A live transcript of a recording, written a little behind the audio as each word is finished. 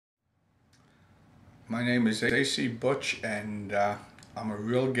My name is AC Butch, and I'm a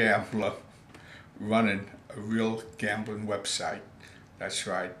real gambler running a real gambling website. That's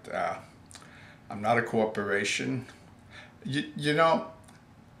right. I'm not a corporation. You know,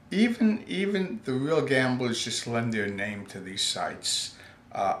 even the real gamblers just lend their name to these sites.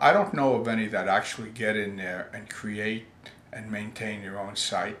 I don't know of any that actually get in there and create and maintain their own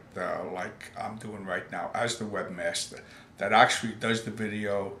site like I'm doing right now as the webmaster, that actually does the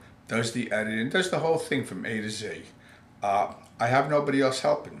video, does the editing, does the whole thing from A to Z. I have nobody else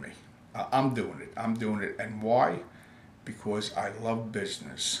helping me. I'm doing it. I'm doing it. And why? Because I love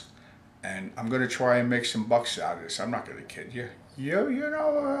business. And I'm going to try and make some bucks out of this. I'm not going to kid you.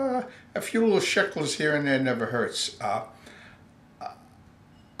 A few little shekels here and there never hurts.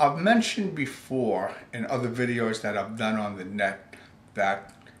 I've mentioned before in other videos that I've done on the net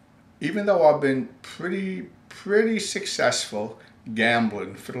that even though I've been pretty successful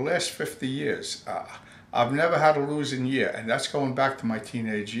gambling for the last 50 years, I've never had a losing year, and that's going back to my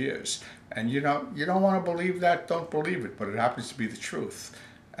teenage years. And you don't want to believe that, don't believe it, but it happens to be the truth.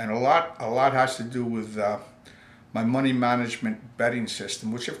 And a lot has to do with my money management betting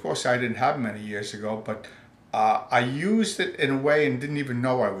system, which of course I didn't have many years ago, but I used it in a way and didn't even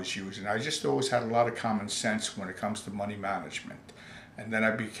know I was using it. I just always had a lot of common sense when it comes to money management. And then I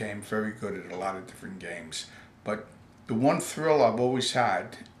became very good at a lot of different games. But the one thrill I've always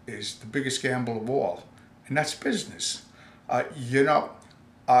had is the biggest gamble of all, and that's business. No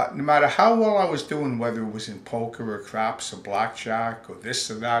matter how well I was doing, whether it was in poker or craps or blackjack or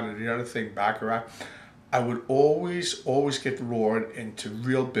this or that or the other thing, baccarat, I would always get lured into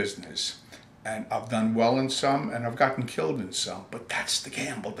real business. And I've done well in some, and I've gotten killed in some. But that's the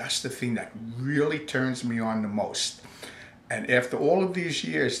gamble. That's the thing that really turns me on the most. And after all of these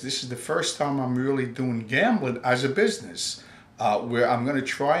years, this is the first time I'm really doing gambling as a business, where I'm going to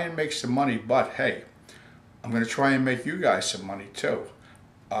try and make some money. But hey, I'm going to try and make you guys some money too.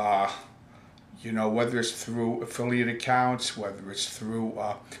 Whether it's through affiliate accounts, whether it's through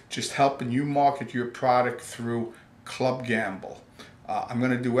just helping you market your product through Club Gamble. I'm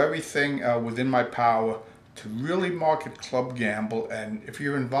going to do everything within my power to really market Club Gamble. And if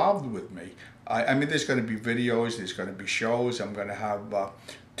you're involved with me, I mean, there's going to be videos, there's going to be shows. I'm going to have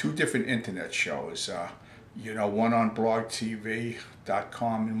 2 different internet shows. One on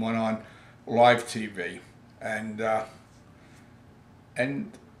blogtv.com and one on live TV. And we're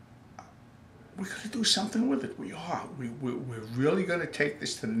going to do something with it. We are. We're really going to take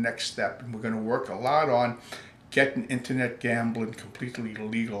this to the next step, and we're going to work a lot on getting internet gambling completely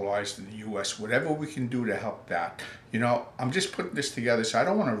legalized in the U.S., whatever we can do to help that. I'm just putting this together, so I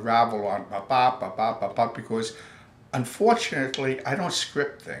don't want to rabble on because unfortunately I don't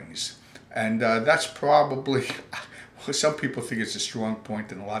script things. And that's probably, well, some people think it's a strong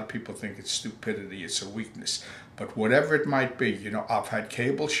point, and a lot of people think it's stupidity, it's a weakness. But whatever it might be, I've had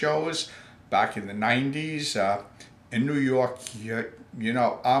cable shows back in the 90s in New York.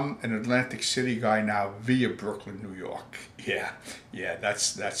 I'm an Atlantic City guy now via Brooklyn, New York. Yeah,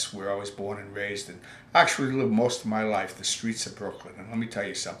 that's where I was born and raised, and actually lived most of my life, the streets of Brooklyn. And let me tell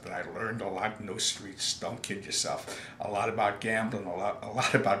you something, I learned a lot in those streets, don't kid yourself. A lot about gambling, a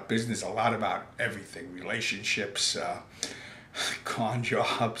lot about business, a lot about everything, relationships, con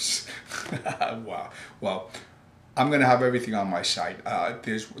jobs. Wow. Well, I'm going to have everything on my site.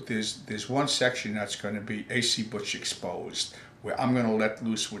 There's one section that's going to be AC Butch Exposed, where I'm going to let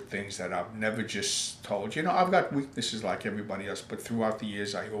loose with things that I've never just told. I've got weaknesses like everybody else, but throughout the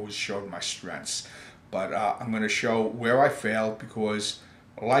years I always showed my strengths. But I'm going to show where I failed, because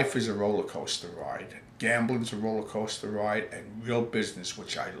life is a roller coaster ride. Gambling's a roller coaster ride, and real business,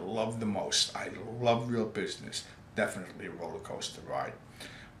 which I love the most. I love real business. Definitely a roller coaster ride.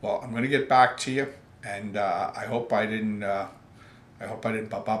 Well, I'm going to get back to you. And I hope I didn't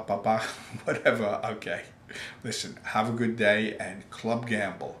whatever. Okay, listen, have a good day, and Club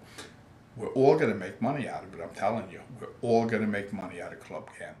Gamble. We're all going to make money out of it, I'm telling you. We're all going to make money out of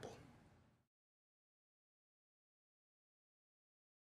Club Gamble.